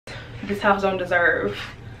This house don't deserve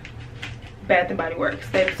Bath and Body Works.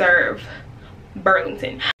 They deserve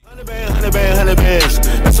Burlington. 100 bands.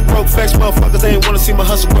 That's a broke facts, motherfuckers. They ain't wanna see my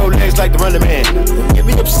hustle grow legs like the running man. Get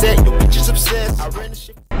me upset, your bitches upset. I ran the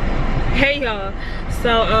shit. Hey y'all.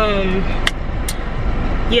 So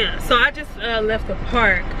yeah, so I just left the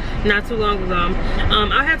park not too long ago.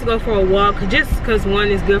 I had to go for a walk just because one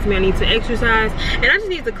is good for me. I need to exercise and I just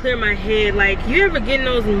need to clear my head. Like, you ever get in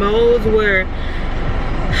those modes where,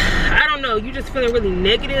 I don't know, you just feeling really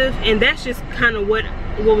negative, and that's just kind of what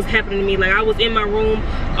was happening to me. Like, I was in my room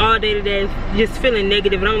all day today just feeling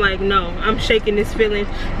negative, and I'm like, no, I'm shaking this feeling.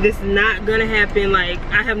 This is not gonna happen. Like,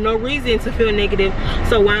 I have no reason to feel negative,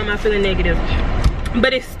 so why am I feeling negative?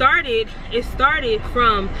 But it started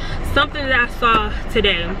from something that I saw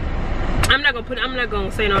today. I'm not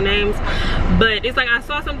gonna say no names, but it's like I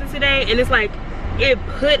saw something today, and it's like it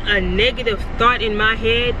put a negative thought in my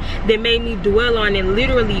head that made me dwell on it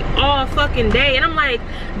literally all fucking day. And I'm like,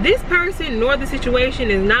 this person nor the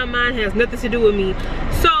situation is not mine, has nothing to do with me.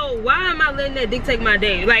 So why am I letting that dictate my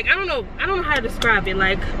day? Like, I don't know how to describe it.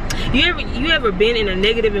 Like, you ever been in a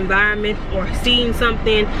negative environment or seen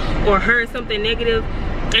something or heard something negative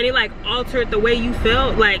and it like altered the way you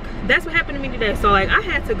felt? Like, that's what happened to me today. So like, I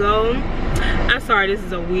had to go. I'm sorry, this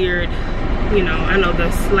is a weird, you know, I know the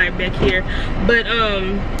light back here, but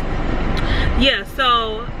yeah,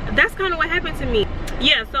 so that's kind of what happened to me.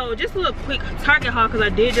 Yeah, so just a little quick Target haul, because I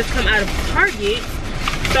did just come out of Target.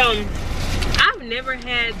 So I've never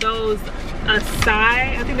had those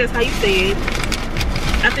acai, I think that's how you say it.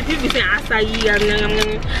 I think people be saying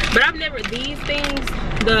acai, but I've never, these things,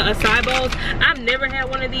 the acai bowls, I've never had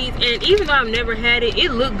one of these, and even though I've never had it,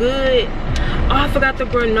 it looked good. Oh, I forgot the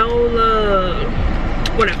granola,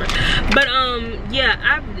 whatever. But yeah,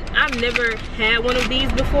 I've never had one of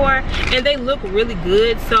these before, and they look really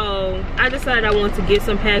good, so I decided I want to get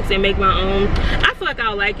some packs and make my own. I feel like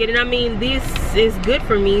I'll like it, and I mean, this is good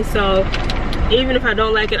for me, so even if I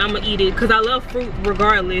don't like it, I'm gonna eat it because I love fruit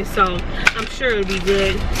regardless, so I'm sure it'll be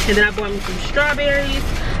good. And then I bought me some strawberries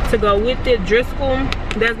to go with it. Driscoll,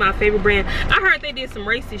 that's my favorite brand. I heard they did some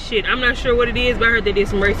racist shit. I'm not sure what it is, but I heard they did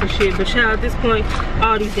some racist shit. But child, at this point,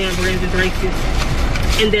 all these damn brands is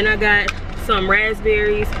racist. And then I got some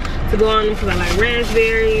raspberries to go on them because I like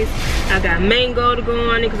raspberries. I got mango to go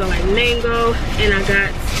on it because I like mango. And I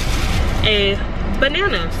got a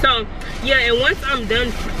banana. So yeah, and once I'm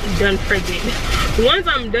done pregnant, once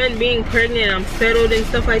I'm done being pregnant and I'm settled and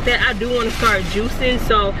stuff like that, I do want to start juicing.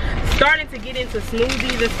 So starting to get into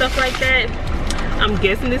smoothies and stuff like that, I'm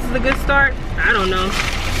guessing this is a good start. I don't know.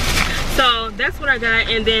 So that's what I got.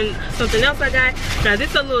 And then something else I got, now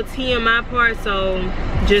this is a little TMI part, so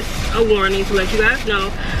just a warning to let you guys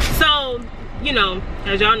know. So, you know,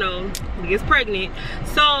 as y'all know, we get pregnant,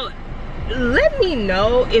 so let me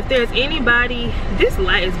know if there's anybody. This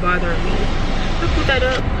light is bothering me. I'll put that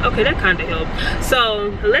up. Okay, that kind of helped.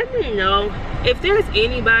 So let me know if there's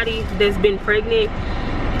anybody that's been pregnant.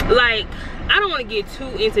 Like, I don't want to get too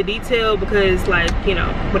into detail because, like, you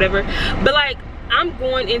know, whatever, but like, I'm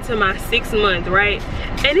going into my 6th month, right?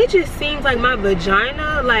 And it just seems like my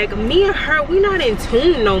vagina, like, me and her, we not in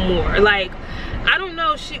tune no more. Like, I don't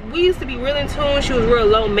know, we used to be real in tune. She was real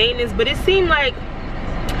low maintenance, but it seemed like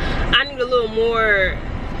I need a little more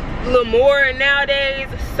nowadays.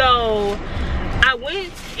 So I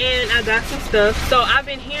went and I got some stuff. So I've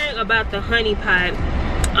been hearing about the honey pot.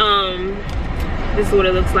 This is what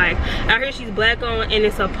it looks like. I hear she's black owned, and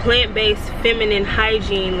it's a plant-based feminine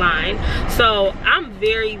hygiene line. So I'm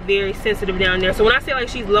very, very sensitive down there. So when I say like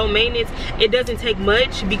she's low maintenance, it doesn't take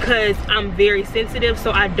much because I'm very sensitive,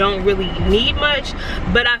 so I don't really need much.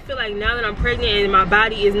 But I feel like now that I'm pregnant and my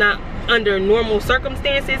body is not under normal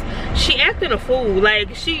circumstances, she acting a fool. Like,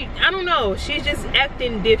 I don't know, she's just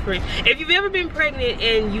acting different. If you've ever been pregnant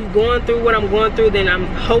and you've gone through what I'm going through, then I'm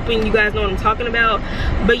hoping you guys know what I'm talking about.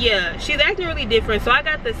 But yeah, she's acting really different. So I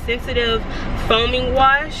got the sensitive foaming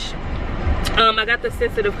wash. I got the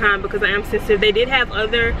sensitive kind because I am sensitive. They did have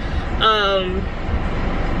other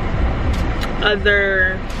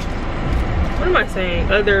what am I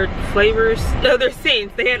saying, other flavors, other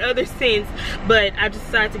scents. They had other scents, but I just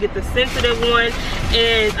decided to get the sensitive one.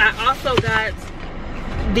 And I also got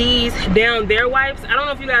these down there wipes. I don't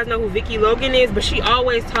know if you guys know who Vicky Logan is, but she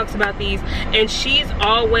always talks about these, and she's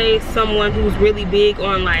always someone who's really big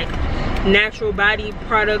on like natural body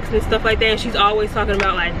products and stuff like that, and she's always talking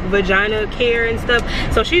about like vagina care and stuff.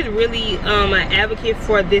 So she's really an advocate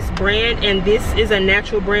for this brand, and this is a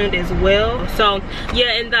natural brand as well. So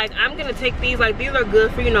yeah, and like I'm gonna take these, like these are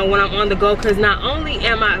good for, you know, when I'm on the go, because not only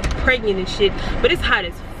am I pregnant and shit, but it's hot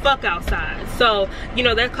as fuck outside, so you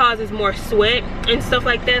know that causes more sweat and stuff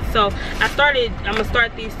like that. So I'm gonna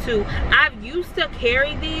start these too. I've used to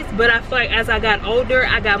carry these, but I feel like as I got older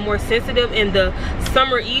I got more sensitive, and the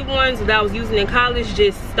summer eve ones that I was using in college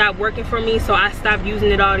just stopped working for me, so I stopped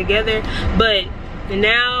using it altogether. But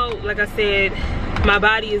now, like I said, my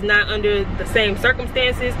body is not under the same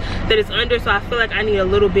circumstances that it's under, so I feel like I need a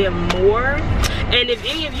little bit more. And if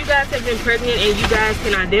any of you guys have been pregnant and you guys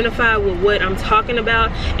can identify with what I'm talking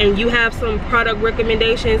about and you have some product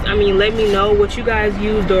recommendations, I mean, let me know what you guys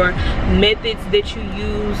used or methods that you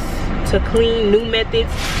use to clean, new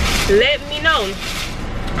methods. Let me know.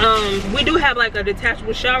 We do have like a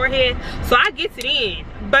detachable shower head, so I gets it in,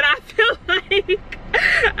 but I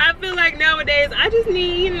feel like nowadays I just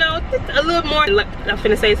need, you know, a little more. Like, I'm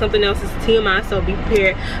finna say something else, it's TMI, so be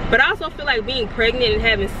prepared. But I also feel like being pregnant and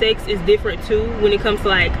having sex is different too when it comes to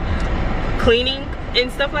like cleaning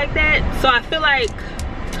and stuff like that. So I feel like,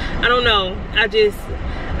 I don't know, I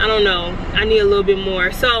don't know, I need a little bit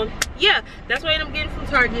more. So yeah, that's what I'm getting from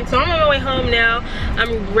Target. So I'm on my way home now.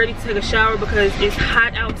 I'm ready to take a shower because it's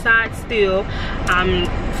hot outside still. I'm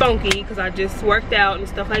funky because I just worked out and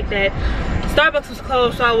stuff like that. Starbucks was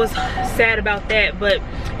closed, so I was sad about that. But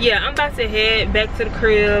yeah, I'm about to head back to the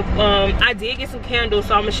crib. I did get some candles,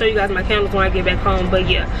 so I'm gonna show you guys my candles when I get back home. But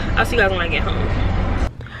yeah, I'll see you guys when I get home.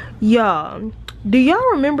 Y'all, do y'all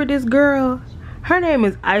remember this girl? Her name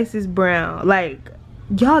is Isis Brown. Like,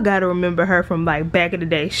 y'all gotta remember her from like back in the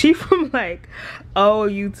day. She from like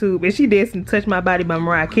old YouTube, and she did some Touch My Body by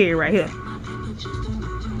Mariah Carey right here.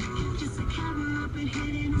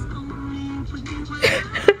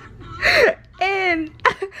 And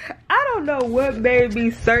I don't know what made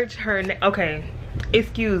me search her name. Okay,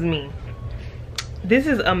 excuse me. This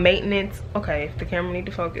is a maintenance, okay, if the camera need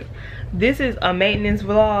to focus. This is a maintenance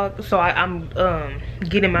vlog, so I'm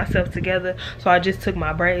getting myself together. So I just took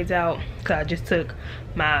my braids out, cause I just took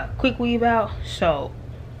my quick weave out. So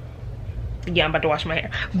yeah, I'm about to wash my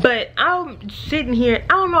hair. But I'm sitting here,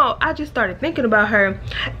 I don't know, I just started thinking about her,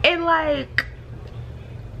 and like,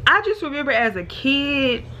 I just remember as a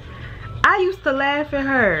kid, I used to laugh at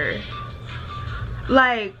her.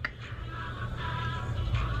 Like,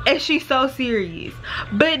 and she's so serious.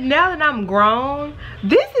 But now that I'm grown,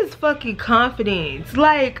 this is fucking confidence.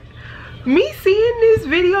 Like, me seeing this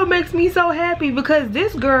video makes me so happy, because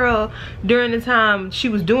this girl, during the time she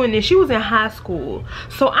was doing this, she was in high school.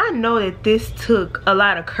 So I know that this took a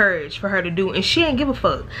lot of courage for her to do, and she didn't give a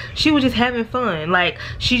fuck. She was just having fun. Like,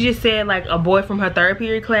 she just said like a boy from her third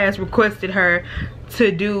period class requested her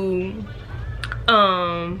to do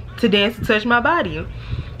to dance to Touch My Body.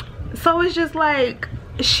 So it's just like,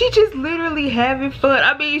 she just literally having fun.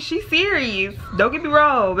 I mean, she's serious, don't get me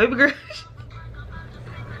wrong, baby girl.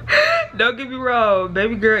 Don't get me wrong,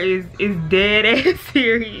 baby girl is dead ass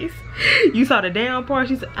serious. You saw the down part.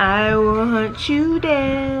 She said, I will hunt you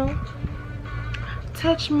down,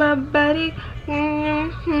 touch my body.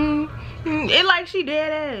 It like she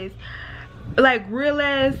dead ass, like real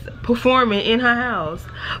ass performing in her house.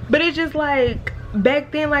 But it's just like,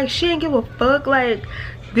 back then, like, she didn't give a fuck. Like,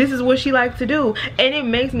 this is what she likes to do. And it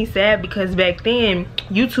makes me sad, because back then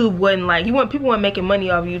YouTube wasn't like, people weren't making money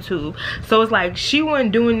off YouTube. So it's like, she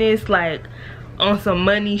wasn't doing this like on some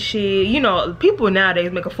money shit. You know, people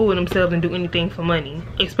nowadays make a fool of themselves and do anything for money,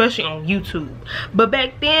 especially on YouTube. But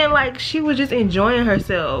back then, like, she was just enjoying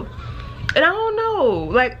herself. And I don't know,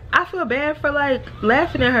 like, I feel bad for like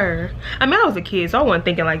laughing at her. I mean, I was a kid, so I wasn't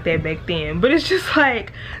thinking like that back then. But it's just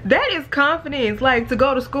like, that is confidence. Like, to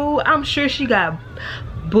go to school, I'm sure she got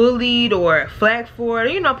bullied or flack for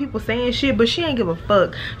it, you know, people saying shit, but she ain't give a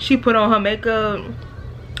fuck. She put on her makeup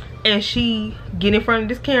and she get in front of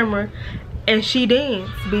this camera and she dance,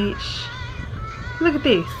 bitch. Look at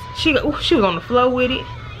this. She was on the floor with it.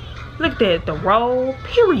 Look at that, the roll,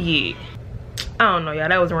 period. I don't know, y'all,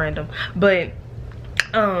 that was random. But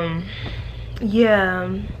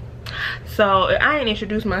yeah, so I ain't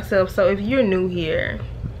introduced myself. So if you're new here,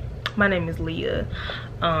 my name is Leah.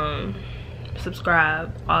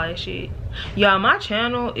 Subscribe, all that shit. Y'all, my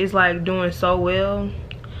channel is like doing so well,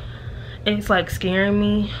 and it's like scaring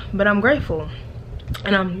me, but I'm grateful,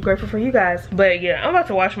 and I'm grateful for you guys. But yeah, I'm about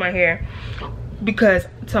to wash my hair, because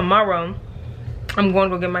tomorrow I'm going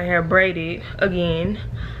to go get my hair braided again,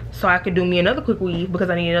 so I could do me another quick weave,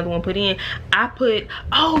 because I need another one put in.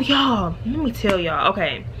 Oh y'all, let me tell y'all,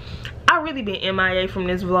 okay, I really been MIA from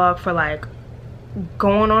this vlog for like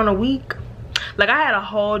going on a week. Like, I had a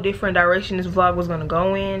whole different direction this vlog was gonna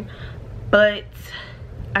go in, but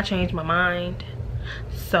I changed my mind,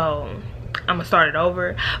 so I'm gonna start it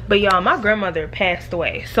over. But y'all, my grandmother passed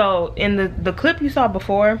away. So in the clip you saw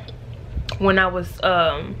before, when I was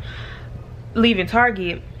leaving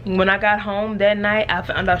Target, when I got home that night, I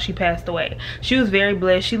found out she passed away. She was very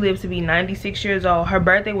blessed. She lived to be 96 years old. Her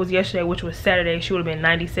birthday was yesterday, which was Saturday. She would have been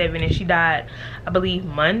 97, and she died, I believe,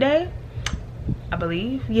 Monday.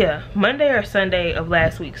 Yeah, Monday or Sunday of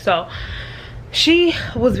last week. So she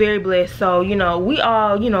was very blessed. So, you know, we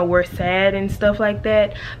all, you know, were sad and stuff like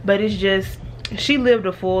that, but it's just, she lived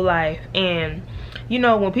a full life. And you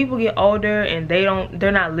know, when people get older and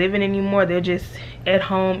they're not living anymore, they're just at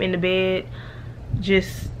home in the bed,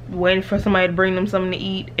 just waiting for somebody to bring them something to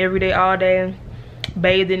eat every day, all day,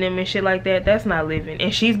 bathing them and shit like that. That's not living.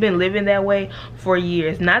 And she's been living that way for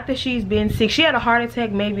years. Not that she's been sick. She had a heart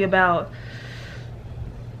attack maybe about,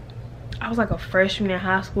 I was like a freshman in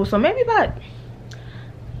high school, so maybe about,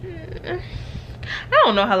 I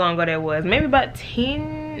don't know how long ago that was, maybe about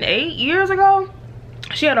 8 years ago.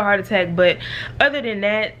 She had a heart attack. But other than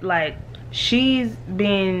that, like, she's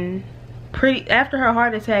been pretty, after her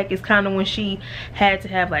heart attack is kind of when she had to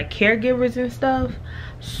have like caregivers and stuff.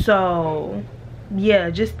 So yeah,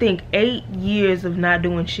 just think 8 years of not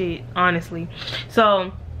doing shit, honestly.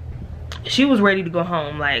 So she was ready to go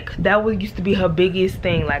home. Like, that was used to be her biggest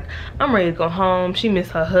thing. Like, I'm ready to go home. She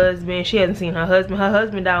missed her husband. She hasn't seen her husband. Her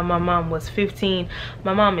husband died when my mom was 15.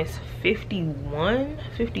 My mom is 51,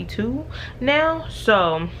 52 now.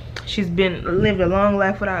 So she's lived a long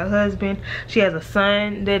life without her husband. She has a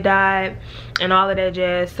son that died and all of that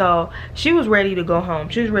jazz. So she was ready to go home.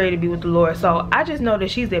 She was ready to be with the Lord. So I just know that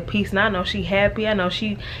she's at peace, and I know she happy. I know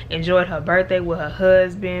she enjoyed her birthday with her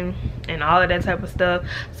husband and all of that type of stuff.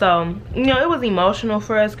 So, you know, it was emotional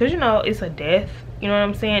for us because, you know, it's a death. You know what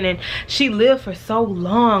I'm saying? And she lived for so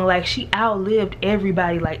long. Like, she outlived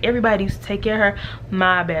everybody. Like, everybody used to take care of her.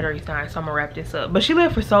 My battery's dying, so I'm gonna wrap this up. But she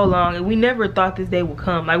lived for so long, and we never thought this day would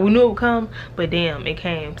come. Like, we knew it would come, but damn, it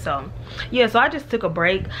came. So yeah, so I just took a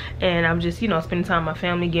break, and I'm just, you know, spending time with my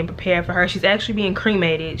family, getting prepared for her. She's actually being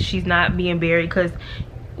cremated. She's not being buried because,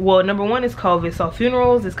 well, number one is COVID, so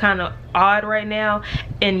funerals is kind of odd right now.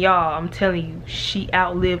 And y'all, I'm telling you, she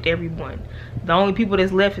outlived everyone. The only people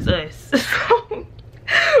that's left is us.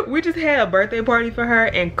 We just had a birthday party for her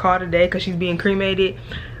and called it a day because she's being cremated.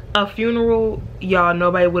 A funeral, y'all,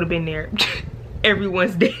 nobody would have been there.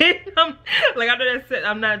 Everyone's dead. Like, I know that's,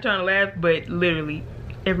 I'm not trying to laugh, but literally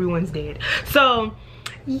everyone's dead. So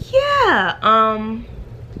yeah,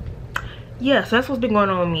 yeah, so that's what's been going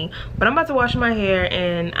on with me. But I'm about to wash my hair,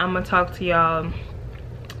 and I'm gonna talk to y'all.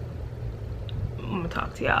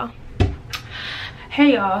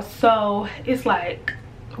 Hey y'all, so it's like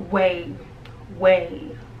way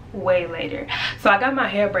later. So I got my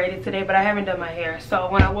hair braided today, but I haven't done my hair. So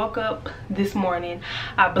when I woke up this morning,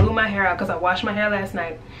 I blew my hair out because I washed my hair last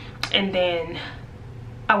night, and then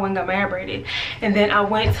I went and got my hair braided, and then I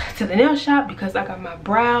went to the nail shop because I got my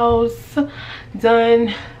brows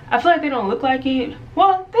done. I feel like they don't look like it.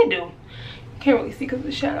 Well, they do. Can't really see because of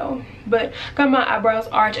the shadow, but got my eyebrows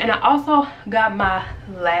arched, and I also got my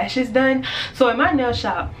lashes done. So in my nail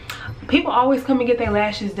shop, people always come and get their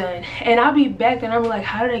lashes done, and I'll be back and I'm like,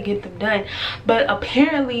 how did I get them done? But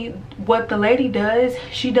apparently what the lady does,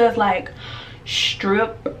 she does like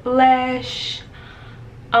strip lash,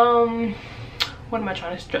 what am I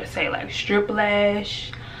trying to say, like strip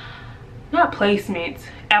lash, not placement,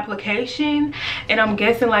 application. And I'm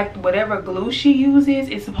guessing like whatever glue she uses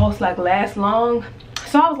is supposed to like last long.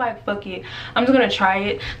 So I was like, fuck it, I'm just gonna try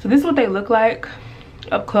it. So this is what they look like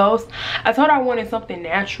up close. I told her I wanted something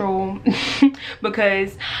natural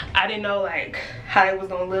because I didn't know like how it was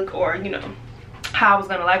gonna look, or you know, how I was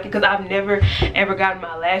gonna like it, because I've never ever gotten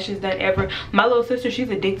my lashes done ever. My little sister, she's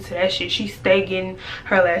addicted to that shit. She stay getting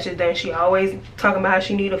her lashes done. She always talking about how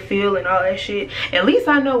she need a feel and all that shit. At least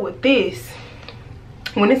I know with this,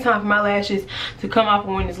 when it's time for my lashes to come off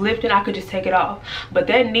and when it's lifted, I could just take it off. But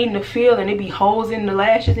that needing to feel and it be holes in the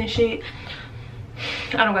lashes and shit,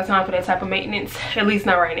 I don't got time for that type of maintenance, at least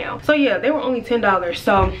not right now. So yeah, they were only $10,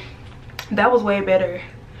 so that was way better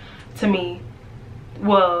to me.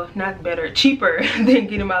 Well, not better, cheaper than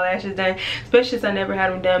getting my lashes done, especially since I never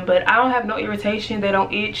had them done. But I don't have no irritation, they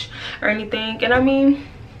don't itch or anything, and I mean,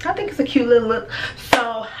 I think it's a cute little look.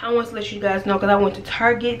 So I want to let you guys know because I went to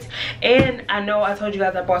Target, and I know I told you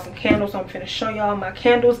guys I bought some candles, so I'm finna show y'all my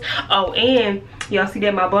candles. Oh, and y'all see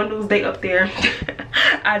that my bundles, they up there.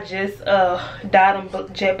 I just dyed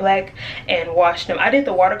them jet black and washed them. I did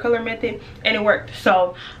the watercolor method and it worked.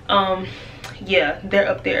 So yeah, they're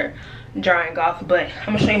up there drying off. But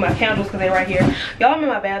I'm gonna show you my candles because they're right here. Y'all, I'm in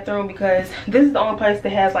my bathroom because this is the only place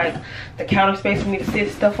that has like the counter space for me to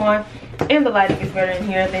sit stuff on, and the lighting is better in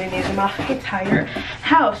here than it is in my entire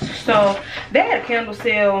house. So they had a candle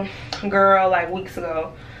sale, girl, like weeks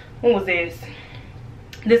ago. when was this?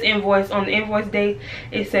 This invoice, on the invoice date,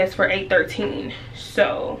 it says for 8/13.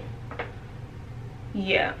 So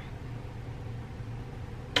yeah,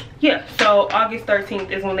 so August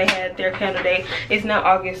 13th is when they had their candle day. It's now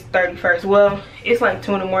August 31st. Well, it's like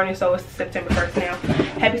 2 in the morning, so it's September 1st now.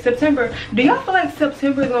 Happy September. Do y'all feel like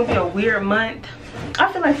September is gonna be a weird month?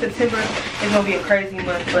 I feel like September is gonna be a crazy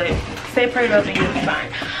month, but stay prayed up and you'll be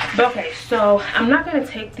fine. But okay, so I'm not gonna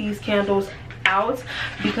take these candles out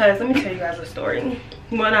because let me tell you guys a story.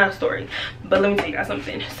 Well, not a story, but let me tell you guys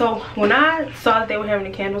something. So when I saw that they were having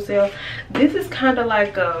a candle sale, this is kind of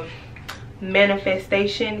like a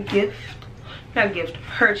manifestation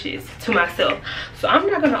purchase to myself. So I'm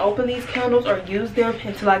not gonna open these candles or use them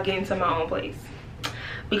until I get into my own place,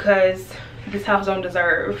 because this house don't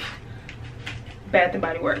deserve Bath and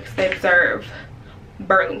Body Works. They deserve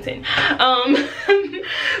Burlington.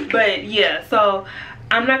 But yeah, so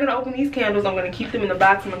I'm not gonna open these candles. I'm gonna keep them in the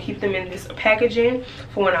box. I'm gonna keep them in this packaging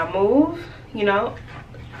for when I move, you know,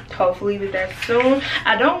 hopefully that's soon.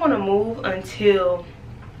 I don't want to move until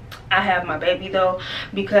I have my baby though,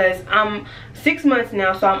 because I'm 6 months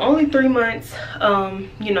now, so I'm only 3 months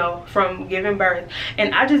you know, from giving birth,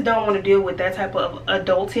 and I just don't want to deal with that type of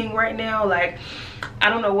adulting right now. Like, I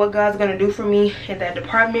don't know what God's gonna do for me in that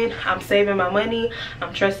department. I'm saving my money,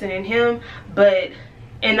 I'm trusting in him, but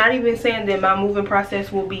and not even saying that my moving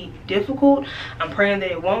process will be difficult. I'm praying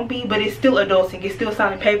that it won't be, but it's still adulting. It's still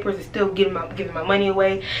signing papers. It's still giving my money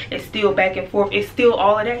away. It's still back and forth. It's still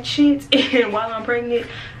all of that shit. And while I'm pregnant,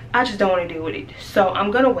 I just don't want to deal with it. So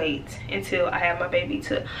I'm gonna wait until I have my baby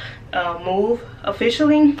to move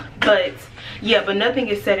officially. But yeah, but nothing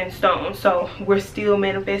is set in stone, so we're still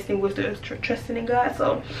manifesting. We're still trusting in God.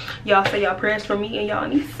 So y'all say y'all prayers for me and y'all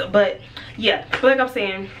niece. But yeah, but like I'm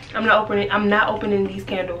saying, I'm not opening these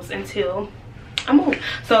candles until I move.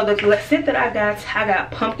 So the scent that I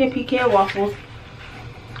got pumpkin pecan waffles,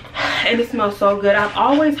 and it smells so good. I've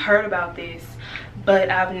always heard about this, but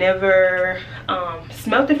I've never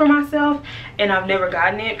smelled it for myself, and I've never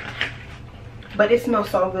gotten it, but it smells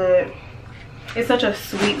so good. It's such a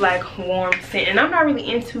sweet, like, warm scent, and I'm not really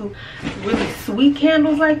into really sweet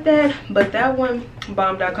candles like that, but that one,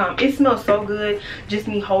 bomb.com, it smells so good just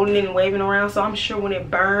me holding it and waving around. So I'm sure when it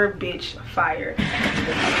burns, bitch, fire.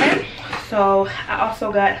 Okay, so I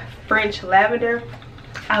also got French lavender.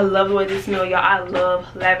 I love the way this smells, y'all. I love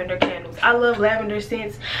lavender candles. I love lavender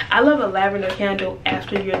scents. I love a lavender candle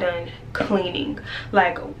after you're done cleaning.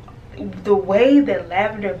 Like, the way that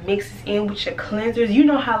lavender mixes in with your cleansers, you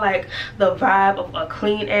know how like the vibe of a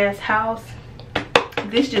clean ass house,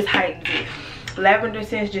 this just heightens it. Lavender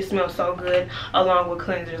scents just smell so good along with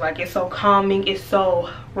cleansers. Like, it's so calming, it's so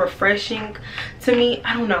refreshing to me.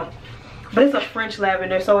 I don't know, but it's a French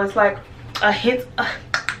lavender, so it's like a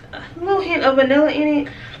little hint of vanilla in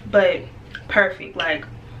it, but perfect. Like,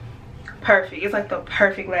 perfect. It's like the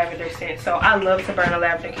perfect lavender scent. So I love to burn a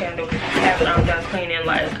lavender candle after I'm done cleaning.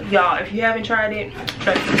 Like, y'all, if you haven't tried it,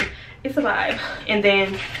 trust me, it's a vibe. And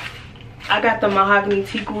then I got the mahogany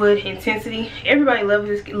teak wood intensity. Everybody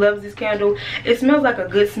loves this candle. It smells like a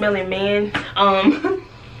good smelling man.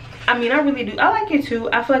 I mean, I really do. I like it too.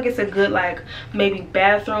 I feel like it's a good, like, maybe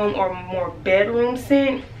bathroom or more bedroom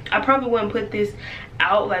scent. I probably wouldn't put this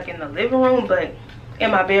out like in the living room, but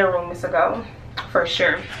in my bedroom it's a go for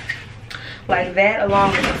sure. Like that,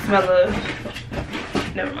 along with the smell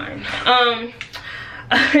of, never mind.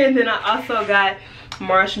 And then I also got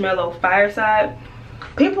Marshmallow Fireside.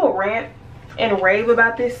 People rant and rave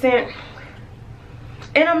about this scent,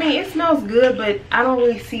 and I mean, it smells good, but I don't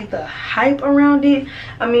really see the hype around it.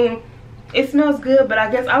 I mean, it smells good, but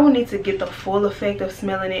I guess I would need to get the full effect of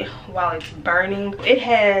smelling it while it's burning. It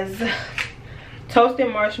has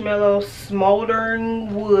toasted marshmallow,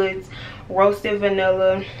 smoldering woods, roasted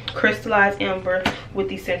vanilla, crystallized amber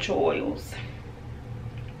with essential oils.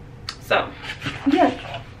 So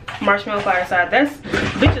yeah, Marshmallow Fireside. That's,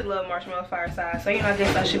 bitches love Marshmallow Fireside, so you know, I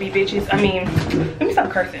guess I should be bitches. I mean, let me stop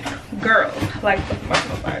cursing. Girls like the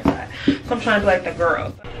Marshmallow Fireside, so I'm trying to be like the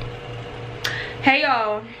girls. Hey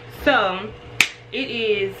y'all, so it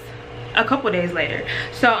is a couple days later,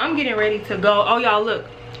 so I'm getting ready to go. Oh y'all, look,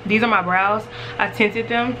 these are my brows. I tinted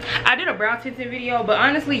them. I did a brow tinting video, but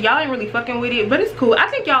honestly, y'all ain't really fucking with it, but it's cool. I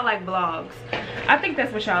think y'all like vlogs. I think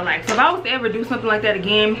that's what y'all like. So if I was to ever do something like that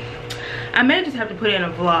again, I may just have to put it in a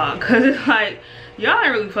vlog, because it's like, y'all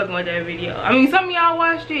ain't really fucking with that video. I mean, some of y'all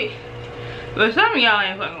watched it, but some of y'all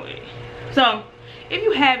ain't fucking with it. So if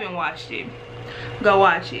you haven't watched it, go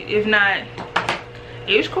watch it. If not,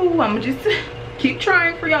 it's cool. I'ma just keep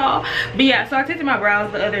trying for y'all. But yeah, so I tinted my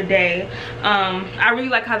brows the other day. I really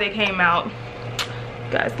like how they came out.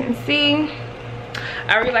 You guys can see.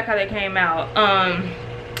 I really like how they came out.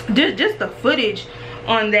 Just the footage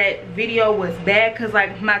on that video was bad because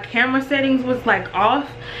like my camera settings was like off,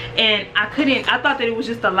 and I thought that it was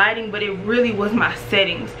just the lighting, but it really was my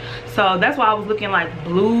settings. So that's why I was looking like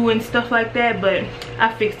blue and stuff like that, but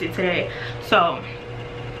I fixed it today, so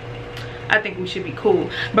I think we should be cool.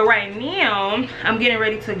 But right now I'm getting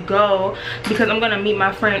ready to go because I'm gonna meet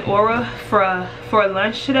my friend Aura for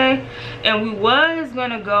lunch today, and we was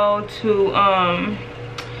gonna go to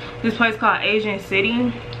this place called Asian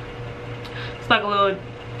City. It's like a little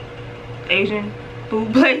Asian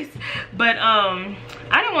food place, but I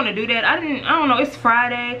didn't want to do that. I don't know, it's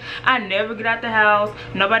Friday, I never get out the house,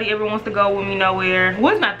 nobody ever wants to go with me nowhere.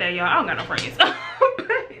 Well, it's not that, y'all, I don't got no friends.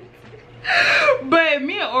 But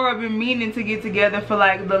me and Aura been meaning to get together for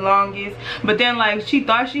like the longest, but then like she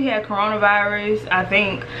thought she had coronavirus. I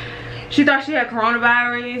think she thought she had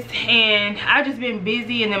coronavirus, and I just been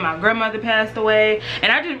busy, and then my grandmother passed away,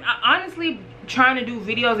 and I honestly trying to do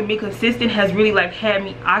videos and be consistent has really like had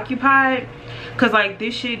me occupied, because like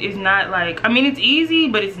this shit is not like, I mean it's easy,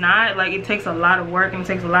 but it's not like, it takes a lot of work and it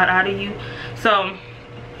takes a lot out of you. So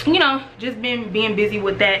you know, just been being busy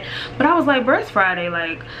with that. But I was like, bro, it's Friday,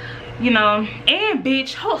 like, you know, and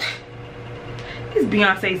bitch, it's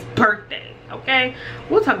Beyonce's birthday, okay?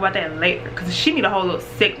 We'll talk about that later because she need a whole little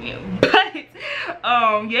segment. But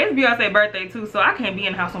yeah, it's Beyonce's birthday too, so I can't be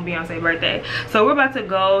in the house on Beyonce's birthday. So we're about to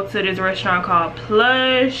go to this restaurant called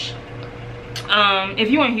Plush. If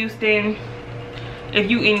you in Houston, if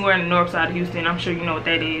you anywhere in the north side of Houston, I'm sure you know what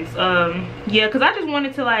that is. Yeah, because I just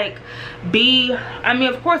wanted to like be, I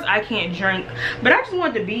mean of course I can't drink, but I just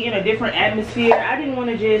wanted to be in a different atmosphere. I didn't want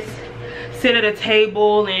to just sit at a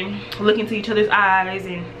table and look into each other's eyes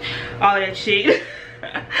and all that shit.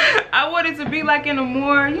 I wanted to be like in a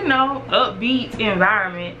more, you know, upbeat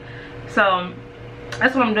environment. So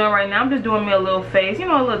that's what I'm doing right now. I'm just doing me a little face, you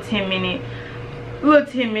know, a little 10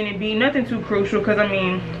 minute beat, nothing too crucial, because I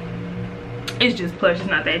mean it's just Plush, it's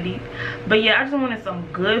not that deep. But yeah, I just wanted some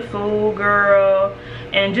good food, girl,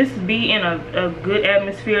 and just be in a good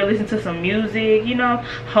atmosphere, listen to some music, you know.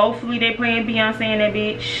 Hopefully they playing Beyonce in that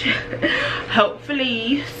bitch.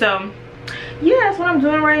 Hopefully. So yeah, that's what I'm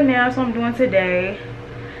doing right now. That's what I'm doing today,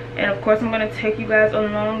 and of course I'm gonna take you guys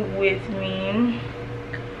along with me.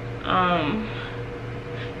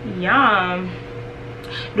 Yeah,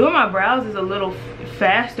 doing my brows is a little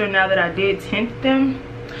faster now that I did tint them.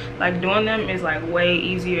 Like doing them is like way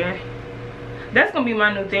easier. That's gonna be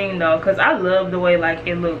my new thing though, because I love the way like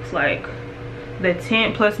it looks, like the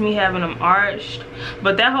tint plus me having them arched.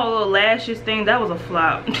 But that whole little lashes thing, that was a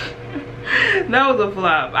flop. That was a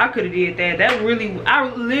flop. I could have did that. That really, I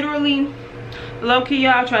literally, low-key,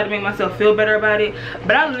 y'all, tried to make myself feel better about it,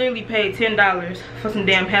 but I literally paid $10 for some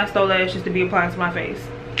damn pastel lashes to be applied to my face.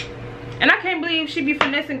 And I can't believe she be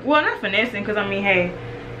finessing, well not finessing, because I mean, hey,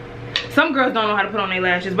 some girls don't know how to put on their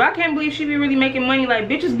lashes, but I can't believe she be really making money. Like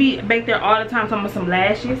bitches be back there all the time talking about some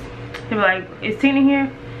lashes. They be like, is Tina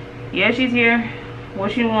here? Yeah, she's here.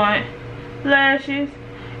 What she want? Lashes.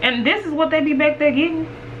 And this is what they be back there getting.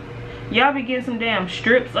 Y'all be getting some damn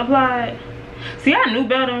strips applied. See, I knew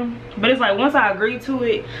better, but it's like once I agreed to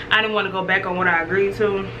it, I didn't want to go back on what I agreed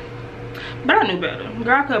to. But I knew better.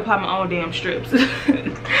 Girl, I could apply my own damn strips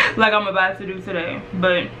like I'm about to do today.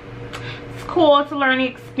 But it's cool, it's a learning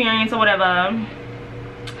experience or whatever.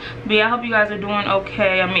 But yeah, I hope you guys are doing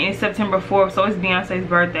okay. I mean, it's September 4th, so it's Beyonce's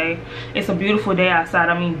birthday. It's a beautiful day outside.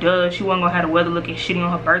 I mean, duh, she wasn't gonna have the weather looking shitty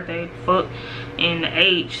on her birthday. Fuck in the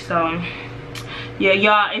H. So yeah,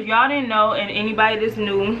 y'all, if y'all didn't know, and anybody that's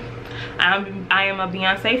new, I am a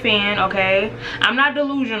Beyonce fan, okay? I'm not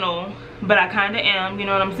delusional, but I kind of am, you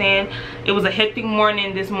know what I'm saying? It was a hectic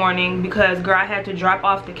morning this morning because, girl, I had to drop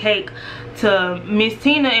off the cake to Miss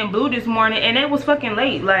Tina and Blue this morning, and it was fucking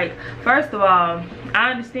late. Like, first of all,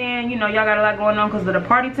 I understand, you know, y'all got a lot going on because of the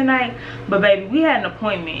party tonight, but baby, we had an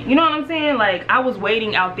appointment, you know what I'm saying? Like, I was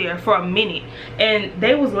waiting out there for a minute and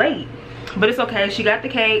they was late. But it's okay, she got the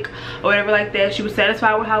cake or whatever like that. She was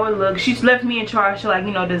satisfied with how it looked. She left me in charge to, like,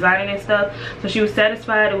 you know, designing and stuff, so she was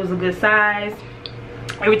satisfied. It was a good size,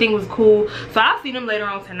 everything was cool. So I'll see them later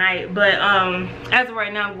on tonight, but as of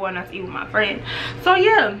right now, I'm going out to eat with my friend. So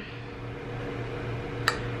yeah,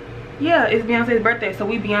 it's Beyonce's birthday, so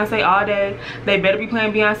we Beyonce all day. They better be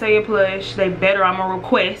playing Beyonce and Plush. They better. I'm a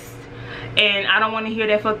request. And I don't want to hear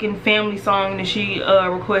that fucking family song that she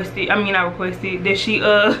requested. I mean, not requested, that she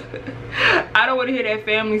I don't want to hear that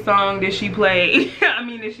family song that she played. I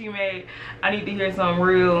mean, that she made. I need to hear some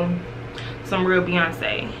real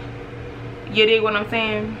Beyonce. You dig what I'm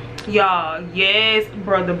saying? Y'all, yes,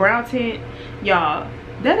 bro, the brown tint, y'all,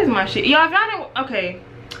 that is my shit. Y'all, if y'all don't, okay,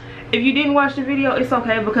 if you didn't watch the video, it's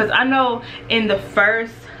okay, because I know in the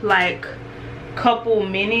first like couple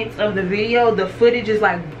minutes of the video the footage is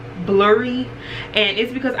like blurry, and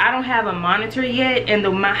it's because I don't have a monitor yet, and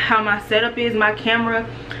how my setup is, my camera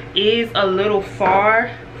is a little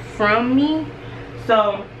far from me.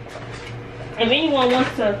 So if anyone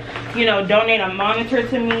wants to, you know, donate a monitor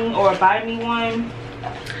to me or buy me one,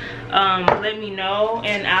 let me know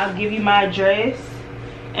and I'll give you my address,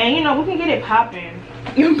 and you know, we can get it popping.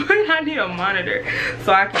 But I need a monitor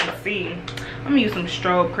so I can see. I'm gonna use some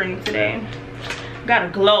strobe cream today. Gotta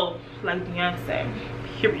glow like Beyonce.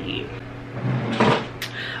 Period.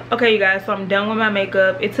 Okay, you guys, so I'm done with my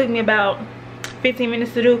makeup. It took me about 15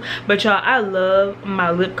 minutes to do, but y'all, I love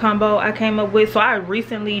my lip combo I came up with. So I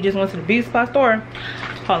recently just went to the beauty spot store.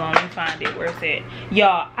 Hold on, let me find it where it's at.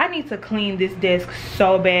 Y'all, I need to clean this desk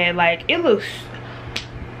so bad. Like, it looks,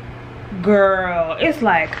 girl, it's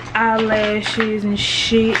like eyelashes and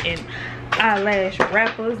shit, and eyelash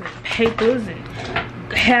wrappers and papers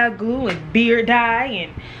and hair glue and beard dye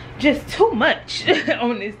and just too much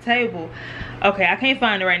on this table. Okay, I can't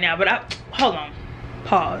find it right now, but hold on,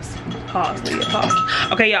 pause, Leah,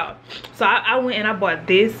 pause. Okay, y'all, so I went and I bought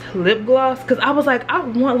this lip gloss because I was like, I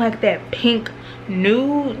want like that pink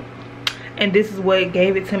nude, and this is what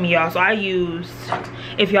gave it to me, y'all. So I used,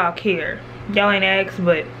 if y'all care, y'all ain't asked,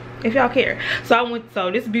 but if y'all care. So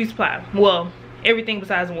this is beauty supply, well, everything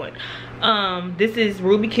besides one. This is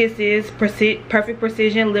Ruby Kisses Perfect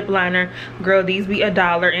Precision lip liner. Girl, these be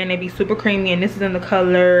 $1 and they be super creamy, and this is in the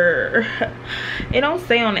color, it don't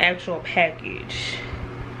say on the actual package.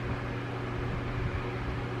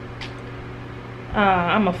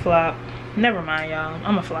 I'm a flop. Never mind, y'all,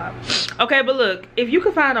 I'm a flop. Okay, but look, if you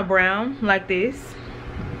could find a brown like this,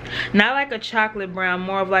 not like a chocolate brown,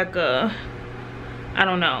 more of like a, I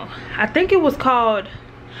don't know, I think it was called,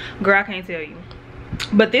 girl, I can't tell you,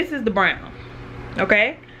 but this is the brown.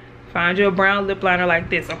 Okay, find you a brown lip liner like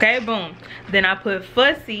this. Okay, boom. Then I put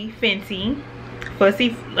Fussy Fenty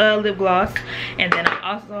lip gloss, and then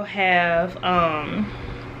I also have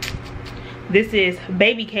this is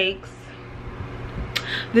Baby Cakes.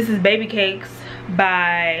 This is Baby Cakes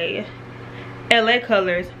by LA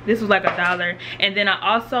Colors. This was like $1. And then I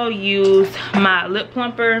also used my lip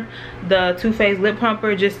plumper, the Too Faced lip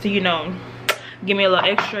plumper, just to, you know, give me a little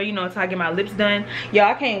extra, you know, until I get my lips done.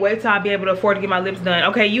 Y'all, I can't wait till I be able to afford to get my lips done.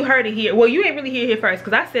 Okay, you heard it here. Well, you ain't really hear it here first,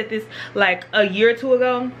 because I said this like a year or two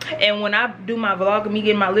ago, and when I do my vlog of me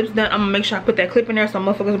getting my lips done, I'm gonna make sure I put that clip in there so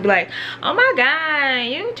motherfuckers will be like, oh my god,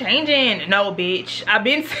 you changing. No, bitch, I've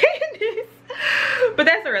been saying this. But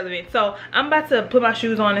that's irrelevant. So I'm about to put my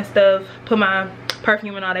shoes on and stuff, put my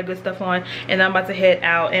perfume and all that good stuff on, and I'm about to head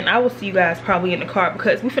out, and I will see you guys probably in the car,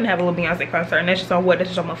 because we finna have a little Beyonce concert, and that's just on what?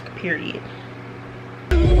 That's just on motherfucking period.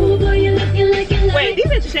 Wait, these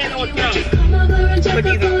are the chains I want to put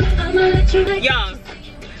these on.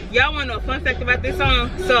 Y'all want to know a fun fact about this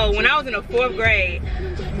song? So when I was in the 4th grade,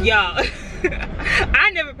 y'all,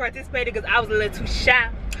 I never participated because I was a little too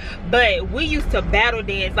shy. But we used to battle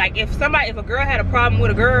dance. Like if a girl had a problem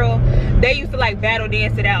with a girl, they used to like battle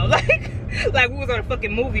dance it out. Like we was on a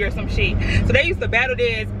fucking movie or some shit. So they used to battle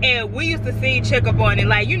dance, and we used to sing Check Up On It.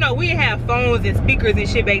 Like, you know, we didn't have phones and speakers and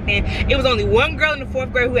shit back then. It was only one girl in the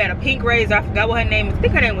 4th grade who had a pink razor. I forgot what her name was. I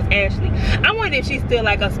think her name was Ashley. I wonder if she's still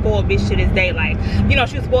like a spoiled bitch to this day. Like, you know,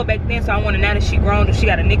 she was spoiled back then, so I wonder now that she grown, if she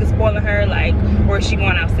got a nigga spoiling her, like, or is she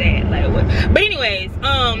going outside, like what. But anyways,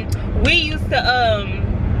 we used to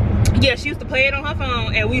yeah, she used to play it on her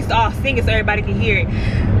phone, and we used to all sing it so everybody could hear it.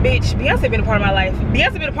 Bitch, Beyonce been a part of my life.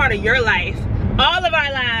 Beyonce been a part of your life. All of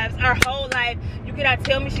our lives, our whole life. You cannot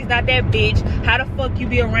tell me she's not that bitch. How the fuck you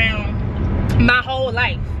be around my whole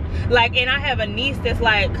life? Like, and I have a niece that's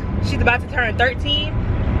like, she's about to turn 13.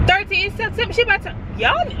 13 September, she about to,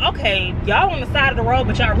 y'all, okay, y'all on the side of the road,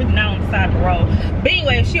 but y'all really not on the side of the road. But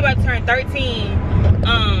anyway, she about to turn 13,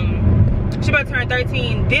 she about to turn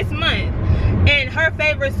 13 this month. And her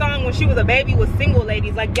favorite song when she was a baby was Single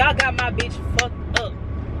Ladies. Like, y'all got my bitch fucked up.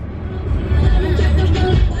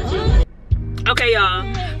 Okay, y'all,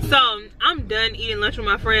 so I'm done eating lunch with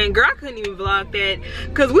my friend. Girl, I couldn't even vlog that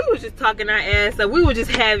because we was just talking our ass up. We were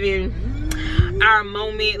just having our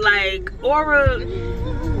moment. Like, Aura,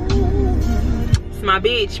 it's my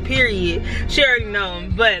bitch, period. She already know.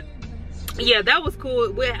 But yeah, that was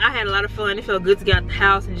cool. I had a lot of fun. It felt good to get out the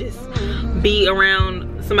house and just be around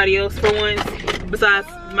somebody else for once besides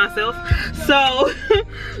myself. So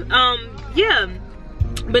yeah,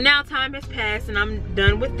 but now time has passed and I'm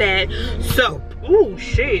done with that. So, oh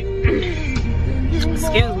shit,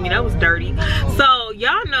 excuse me, that was dirty. So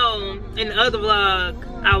y'all know in the other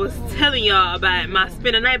vlog I was telling y'all about my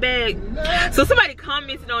spend a night bag. So somebody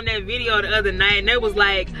commented on that video the other night and they was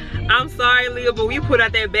like, I'm sorry Leah, but when you put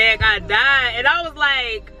out that bag I died. And I was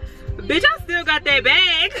like, bitch, I still got that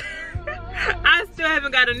bag. I still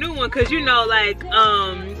haven't got a new one, cause you know like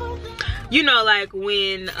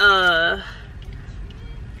when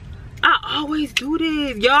I always do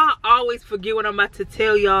this. Y'all always forget what I'm about to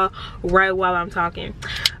tell y'all right while I'm talking.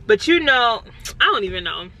 But you know, I don't even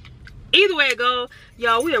know. Either way it goes,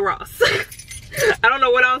 y'all, we at Ross. I don't know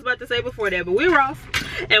what I was about to say before that, but we're Ross.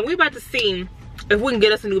 And we about to see if we can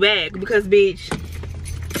get us a new bag. Because, bitch,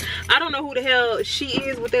 I don't know who the hell she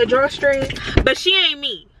is with that drawstring. But she ain't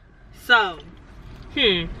me. So,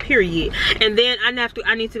 period. And then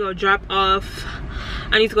I need to go drop off.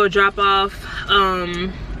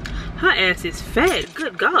 Her ass is fat,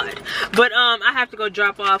 good God. But I have to go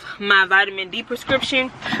drop off my vitamin D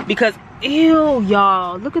prescription because, ew,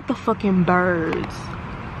 y'all, look at the fucking birds.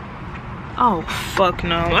 Oh, fuck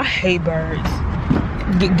no, I hate birds.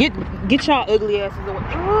 Get y'all ugly asses away.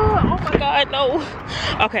 Oh my God, no.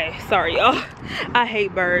 Okay, sorry, y'all. I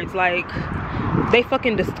hate birds, like, they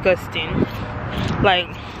fucking disgusting. Like,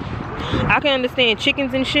 I can understand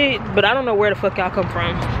chickens and shit, but I don't know where the fuck y'all come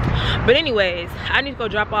from. But anyways, I need to go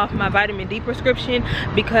drop off my vitamin D prescription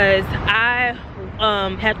because I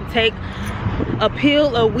have to take a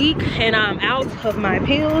pill a week and I'm out of my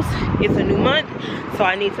pills. It's a new month, so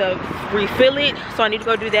I need to refill it. So I need to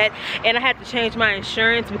go do that. And I have to change my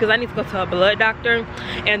insurance because I need to go to a blood doctor.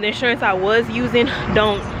 And the insurance I was using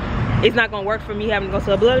it's not gonna work for me having to go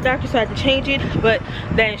to a blood doctor, so I have to change it. But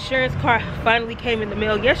the insurance card finally came in the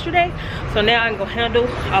mail yesterday, so now I can go handle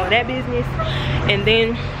all of that business. And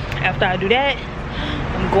then after I do that,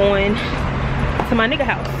 I'm going to my nigga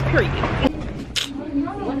house, period.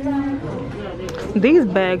 These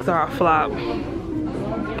bags are a flop.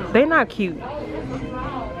 They're not cute,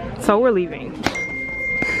 so we're leaving.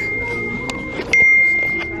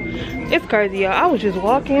 It's crazy, y'all. I was just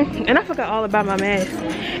walking and I forgot all about my mask.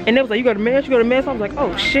 And they was like, you got a mask? You got a mask? I was like,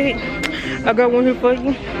 oh shit, I got one here for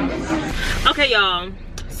you. Okay, y'all.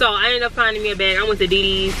 So I ended up finding me a bag. I went to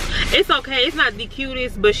DD's. It's okay. It's not the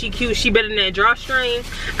cutest, but she cute. She better than that drawstring.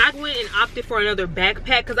 I went and opted for another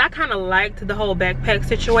backpack because I kind of liked the whole backpack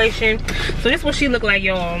situation. So this is what she looked like,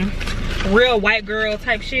 y'all. Real white girl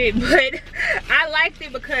type shit, but I liked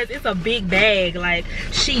it because it's a big bag. Like,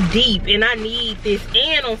 she deep and I need this.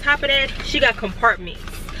 And on top of that, she got compartments.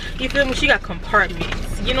 You feel me? She got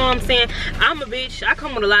compartments. You know what I'm saying? I'm a bitch. I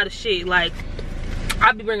come with a lot of shit. Like,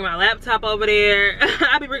 I'll be bringing my laptop over there.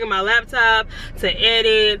 I'll be bringing my laptop to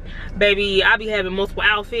edit. Baby, I'll be having multiple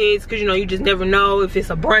outfits because, you know, you just never know if it's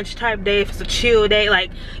a brunch type day, if it's a chill day.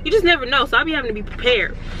 Like, you just never know. So I'll be having to be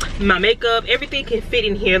prepared. My makeup, everything can fit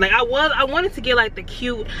in here. Like, I wanted to get, like, the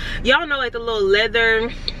cute, y'all know, like, the little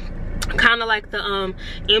leather, kind of like the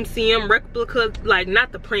MCM replica, like,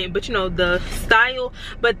 not the print, but, you know, the style.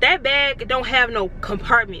 But that bag don't have no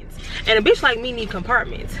compartments. And a bitch like me need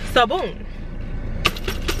compartments. So, boom.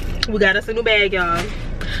 We got us a new bag, y'all.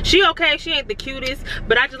 She okay, she ain't the cutest,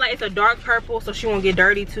 but I just like, it's a dark purple so she won't get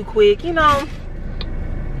dirty too quick, you know.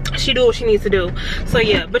 She do what she needs to do. So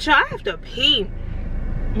yeah, but y'all, I have to pee.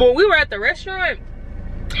 When we were at the restaurant,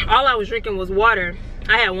 all I was drinking was water.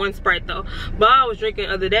 I had one Sprite though, but all I was drinking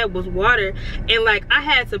other than that was water. And like, I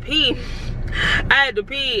had to pee. I had to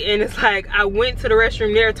pee, and it's like, I went to the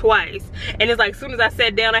restroom there twice, and it's like, as soon as I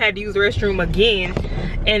sat down, I had to use the restroom again.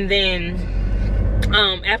 And then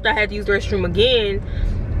after I had to use the restroom again,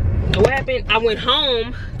 what happened? I went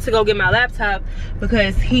home to go get my laptop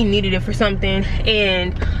because he needed it for something.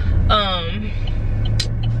 And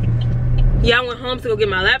yeah, I went home to go get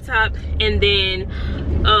my laptop, and then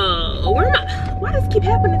where am I? Why does this keep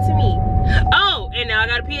happening to me? Oh, and now I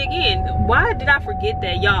gotta pee again. Why did I forget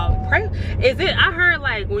that, y'all? Is it, I heard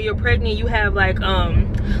like when you're pregnant you have like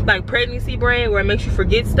pregnancy brain where it makes you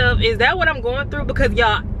forget stuff. Is that what I'm going through? Because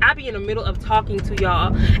y'all, I be in the middle of talking to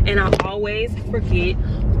y'all and I always forget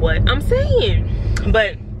what I'm saying.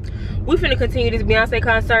 But we finna continue this Beyonce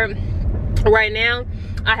concert. Right now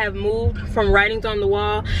I have moved from Writings on the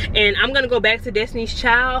Wall, and I'm gonna go back to Destiny's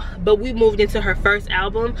Child, but we moved into her first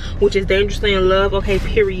album, which is Dangerously in Love, okay,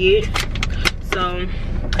 period. So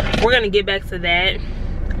we're gonna get back to that.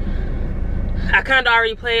 I kind of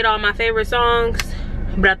already played all my favorite songs,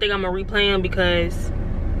 but I think I'm gonna replay them because,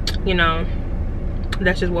 you know,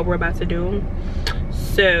 that's just what we're about to do.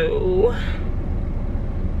 So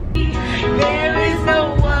there is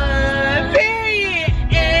no one, period,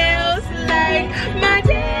 else like my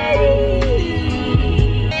daddy.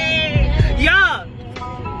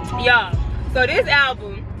 Y'all, so this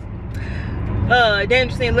album,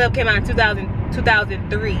 Dangerously in Love, came out in 2000.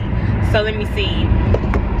 2003. So let me see.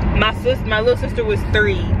 My little sister was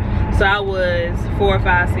 3. So I was 4,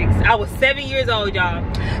 5, 6. I was 7 years old, y'all.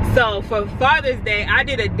 So for Father's Day, I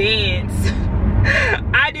did a dance.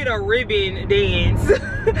 I did a ribbon dance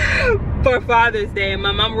for Father's Day.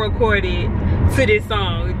 My mom recorded to this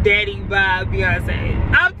song, Daddy by Beyonce.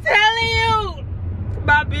 I'm telling you,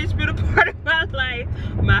 my bitch been a part of my life,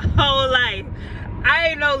 my whole life. I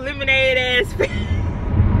ain't no lemonade ass bitch.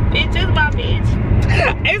 It's just my bitch.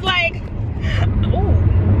 It's like,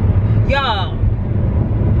 ooh, y'all.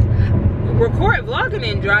 Vlogging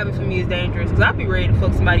and driving for me is dangerous because I be ready to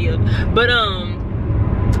fuck somebody up. But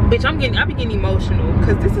bitch, I be getting emotional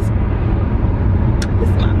because this is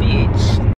my bitch.